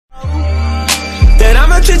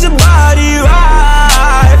treat your body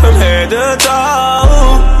right from head to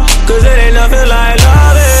toe. Cause it ain't nothing like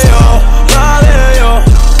loving you, loving you,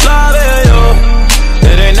 loving you.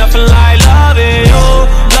 It ain't nothing like loving you,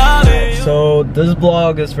 loving you. So this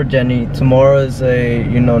vlog is for Jenny. Tomorrow is a,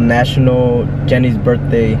 you know, national Jenny's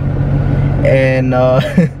birthday. And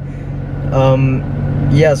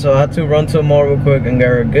yeah, so I had to run to the mall real quick and get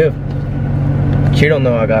her a gift. She don't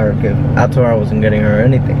know I got her a gift. I told her I wasn't getting her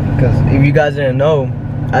anything. Because if you guys didn't know,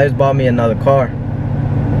 I just bought me another car.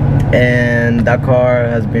 And that car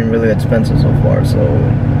has been really expensive so far, so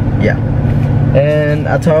yeah. And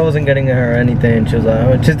I told her I wasn't getting her anything. She was like,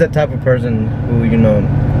 oh, she's the type of person who, you know,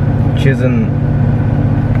 she doesn't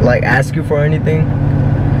like ask you for anything.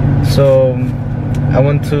 So I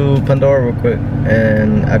went to Pandora real quick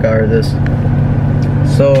and I got her this.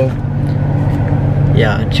 So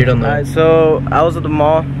yeah, she don't know. Alright, so I was at the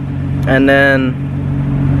mall and then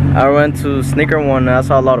I went to Sneaker One and I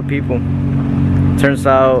saw a lot of people. Turns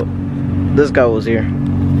out this guy was here.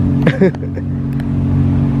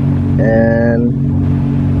 And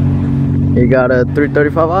he got a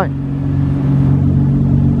 335i.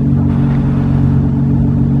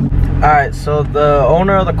 Alright, so the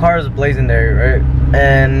owner of the car is Blazing Dairy, right?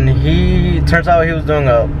 And he turns out he was doing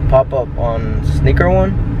a pop-up on Sneaker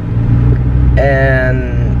One.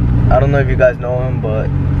 And I don't know if you guys know him, but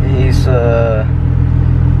he's a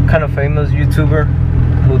kind of famous YouTuber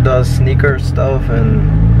who does sneaker stuff and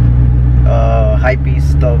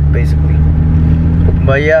hypebeast stuff basically.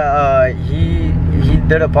 But yeah, he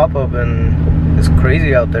did a pop-up and it's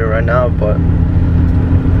crazy out there right now. But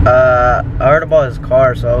I heard about his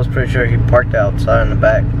car, so I was pretty sure he parked it outside in the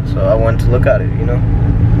back, so I went to look at it, you know.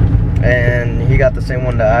 And he got the same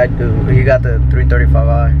one that I do. He got the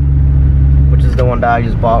 335i, which is the one that I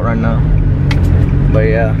just bought right now. But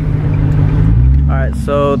yeah. Alright,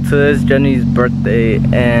 so today's Jenny's birthday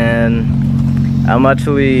and I'm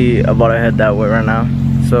actually about to head that way right now.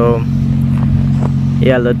 So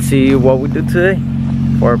yeah, let's see what we do today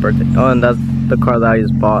for her birthday. Oh, and that's the car that I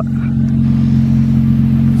just bought.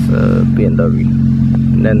 It's a BMW.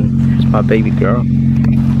 And then here's my baby girl.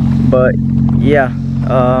 But yeah,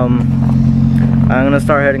 I'm gonna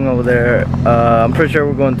start heading over there. I'm pretty sure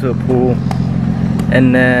we're going to a pool.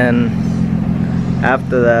 And then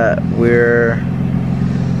after that we're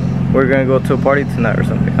gonna go to a party tonight or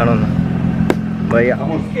something. I don't know. But yeah.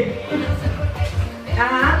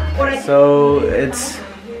 So it's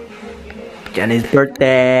Jenny's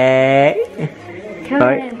birthday.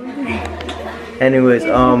 Right? Anyways,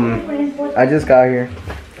 I just got here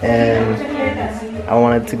and I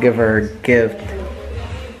wanted to give her a gift.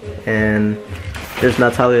 And there's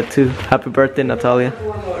Natalia too. Happy birthday, Natalia.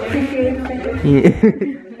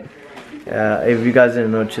 If you guys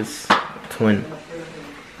didn't know, it's just twin.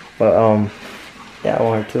 But yeah, I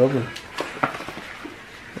want her to open.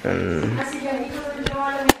 And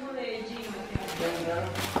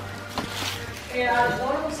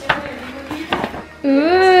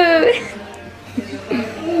ooh.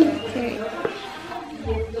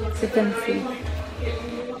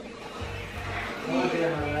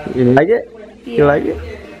 You like it? Yeah. You like it?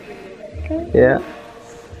 Okay. Yeah.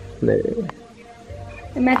 There.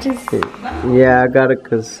 It matches. Yeah, I got it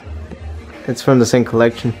because it's from the same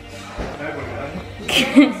collection.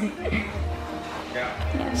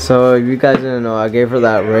 So if you guys didn't know, I gave her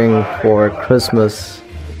that ring for Christmas,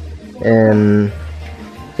 and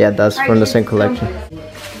yeah, that's from the same collection.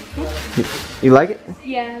 You like it?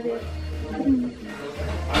 Yeah, I do.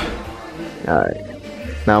 Alright,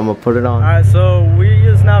 now I'm gonna put it on. Alright, so we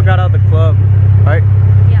just now got out of the club, right?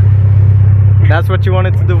 Yeah. That's what you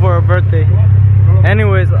wanted to do for her birthday.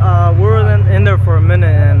 Anyways, we were in there for a minute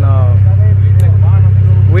and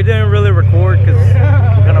we didn't really record because we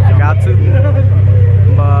kind of forgot to.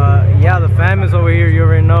 But yeah, the fam is over here, you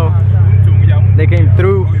already know. They came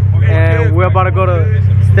through and we're about to go to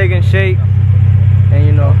Steak and Shake and,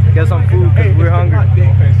 you know, get some food because we're hungry.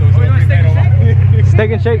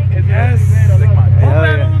 Steak and Shake? Yes. Hell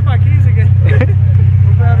yeah.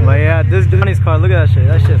 But yeah, this is Johnny's car. Look at that shit.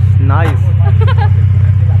 That shit's nice.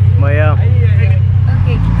 But yeah.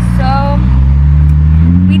 Okay, so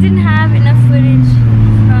we didn't have enough footage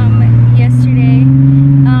from yesterday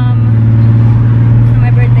for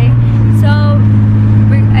my birthday, so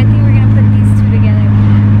I think we're gonna put these two together.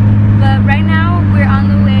 But right now we're on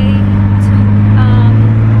the way to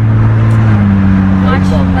watch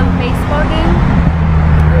a baseball game.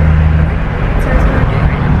 So that's what we're doing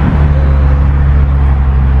right now.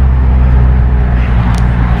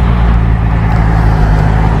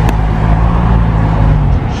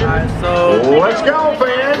 Alright, so let's go,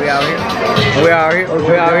 fans. We out here.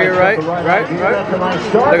 here, right?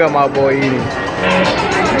 Look at my boy eating.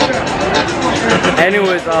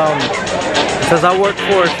 Anyways, since I work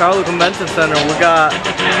for Charlotte Convention Center, we got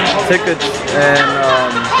tickets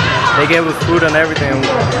and they gave us food and everything,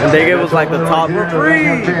 and they gave us like the top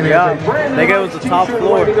free. Yeah, they gave us the top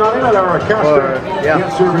floor, or yeah,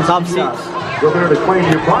 top seats. Go there to claim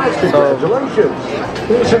your prize.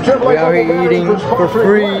 Congratulations. We are here eating for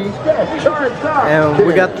free, and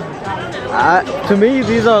we got. To me,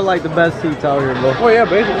 these are like the best seats out here, bro. Oh yeah,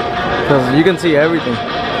 basically. Because you can see everything.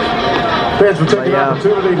 Fans will take the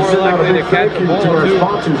opportunity to send out a big thank you to our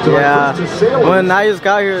sponsors. Yeah, when I just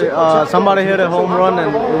got here, somebody hit a home run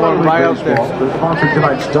and we went right up there.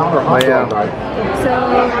 But yeah. So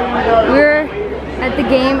we're at the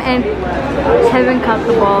game and Kevin caught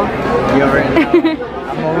the ball. You're in.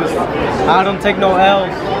 I don't take no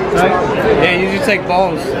L's, right? Yeah, you usually take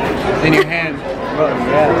balls in your hand. Bro,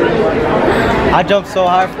 yeah. I jumped so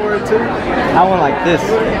high for it too. I went like this.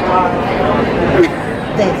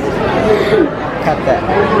 Cut that.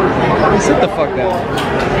 Sit the fuck down.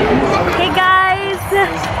 Hey guys!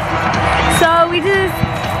 So we just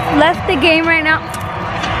left the game right now.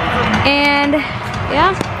 And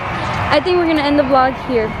yeah, I think we're gonna end the vlog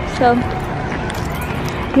here. So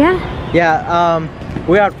yeah. Yeah,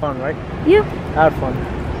 we had fun, right? Yeah. I had fun.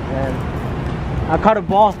 And I caught a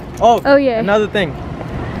ball. Oh yeah. Another thing.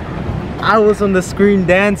 I was on the screen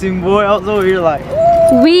dancing, boy. I was over here like.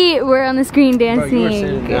 We were on the screen dancing. Bro, you were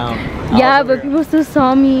sitting down. Yeah, but people still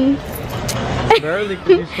saw me. Barely,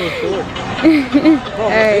 because you're so short.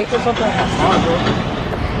 Alright.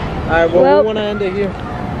 Alright, well, we want to end it here.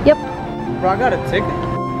 Yep. Bro, I got a ticket.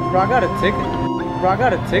 Bro, I got a ticket. Bro, I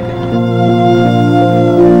got a ticket.